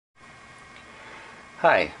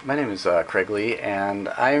Hi, my name is Craig Lee, and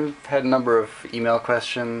I've had a number of email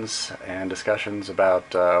questions and discussions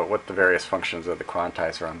about what the various functions of the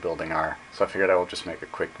quantizer I'm building are. So I figured I will just make a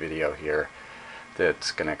quick video here that's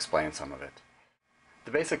going to explain some of it. The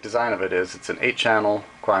basic design of it is it's an 8-channel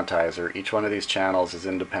quantizer. Each one of these channels is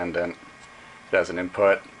independent. It has an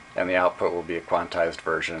input, and the output will be a quantized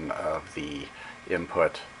version of the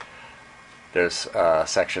input. There's a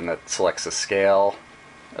section that selects a scale,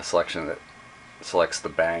 a selection that selects the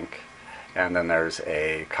bank, and then there's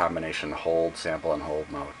a combination hold, sample, and hold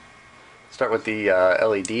mode. Start with the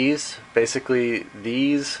LEDs. Basically,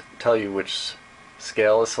 these tell you which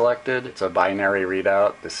scale is selected. It's a binary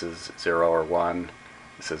readout. This is 0 or 1.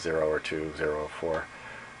 This is 0 or 2, 0 or 4.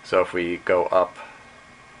 So if we go up,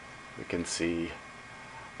 we can see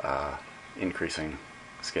increasing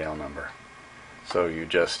scale number. So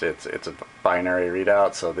it's a binary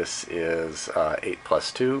readout, so this is 8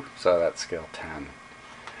 plus 2, so that's scale 10.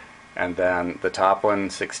 And then the top one,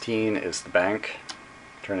 16, is the bank,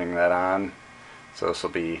 turning that on, so this will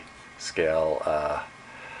be scale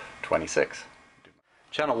 26.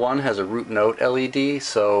 Channel 1 has a root note LED,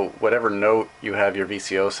 so whatever note you have your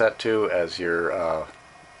VCO set to as your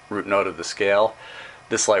root note of the scale,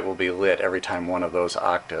 this light will be lit every time one of those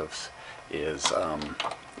octaves is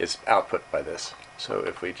output by this. So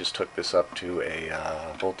if we just hook this up to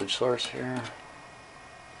a voltage source here.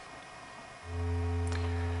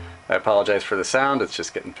 I apologize for the sound, it's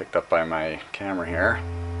just getting picked up by my camera here.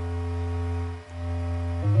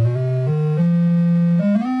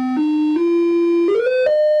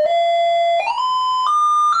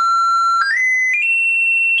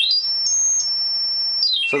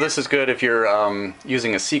 So this is good if you're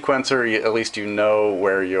using a sequencer. At least you know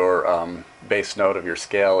where your base note of your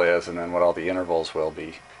scale is, and then what all the intervals will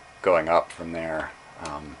be going up from there,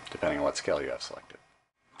 depending on what scale you have selected.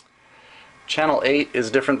 Channel 8 is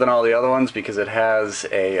different than all the other ones because it has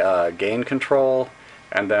a gain control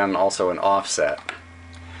and then also an offset.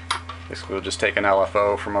 Basically, we'll just take an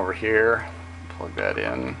LFO from over here, plug that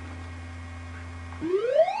in.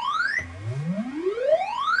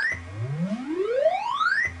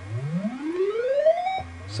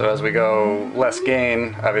 So as we go less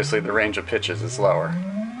gain, obviously the range of pitches is lower.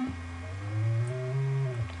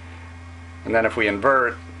 And then if we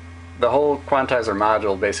invert, the whole quantizer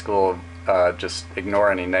module basically will just ignore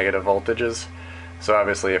any negative voltages. So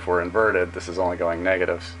obviously if we're inverted, this is only going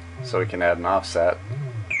negative, so we can add an offset.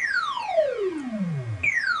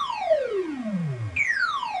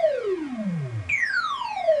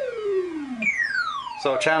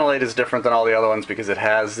 So channel 8 is different than all the other ones because it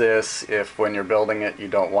has this. If when you're building it you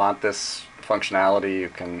don't want this functionality,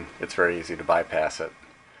 it's very easy to bypass it.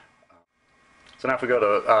 So now if we go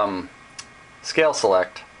to scale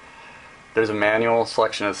select, there's a manual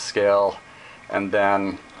selection of the scale, and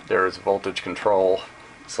then there's voltage control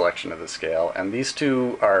selection of the scale, and these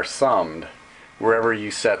two are summed. Wherever you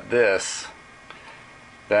set this,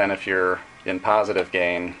 then if you're in positive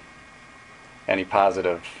gain, any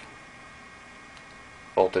positive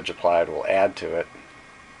voltage applied will add to it.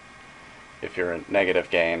 If you're in negative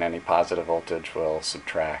gain, any positive voltage will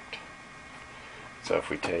subtract. So if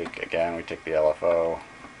we take the LFO,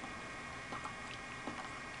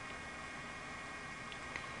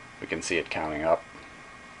 we can see it counting up.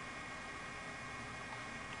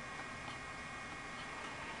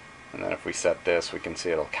 And then if we set this, we can see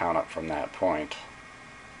it'll count up from that point.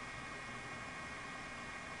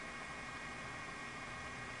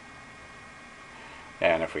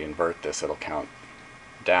 And if we invert this, it'll count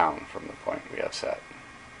down from the point we have set.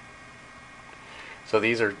 So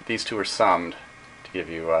these two are summed to give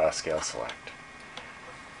you scale select.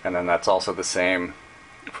 And then that's also the same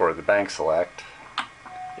for the bank select.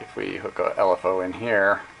 If we hook a LFO in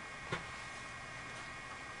here,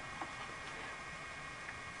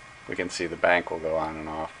 we can see the bank will go on and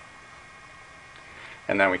off.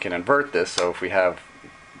 And then we can invert this, so if we have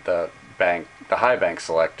the high bank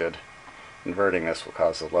selected, inverting this will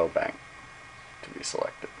cause the low bank to be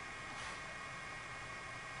selected.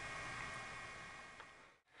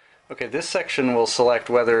 Okay, this section will select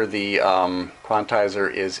whether the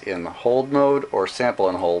quantizer is in hold mode or sample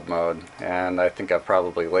and hold mode, and I think I've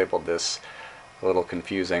probably labeled this a little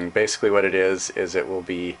confusing. Basically what it is it will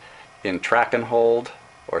be in track and hold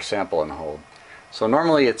or sample and hold. So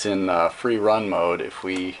normally it's in free run mode. If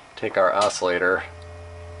we take our oscillator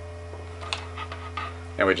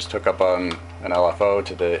and we just hook up on an LFO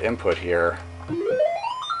to the input here,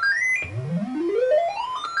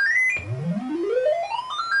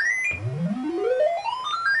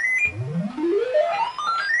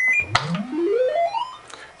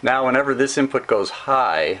 now whenever this input goes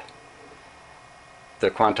high, the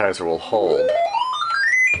quantizer will hold.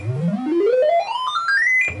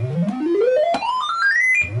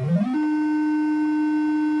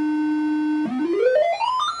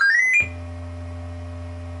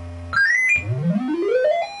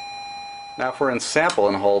 Now if we're in sample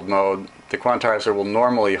and hold mode, the quantizer will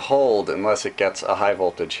normally hold unless it gets a high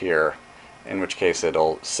voltage here, in which case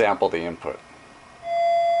it'll sample the input.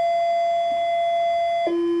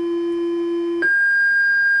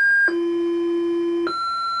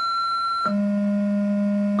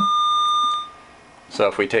 So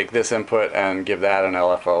if we take this input and give that an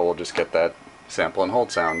LFO, we'll just get that sample and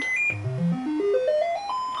hold sound.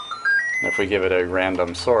 If we give it a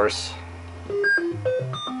random source,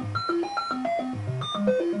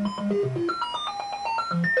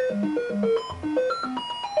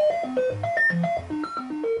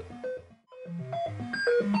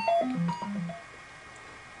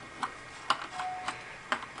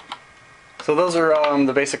 so those are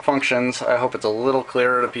the basic functions. I hope it's a little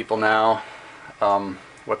clearer to people now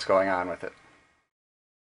what's going on with it.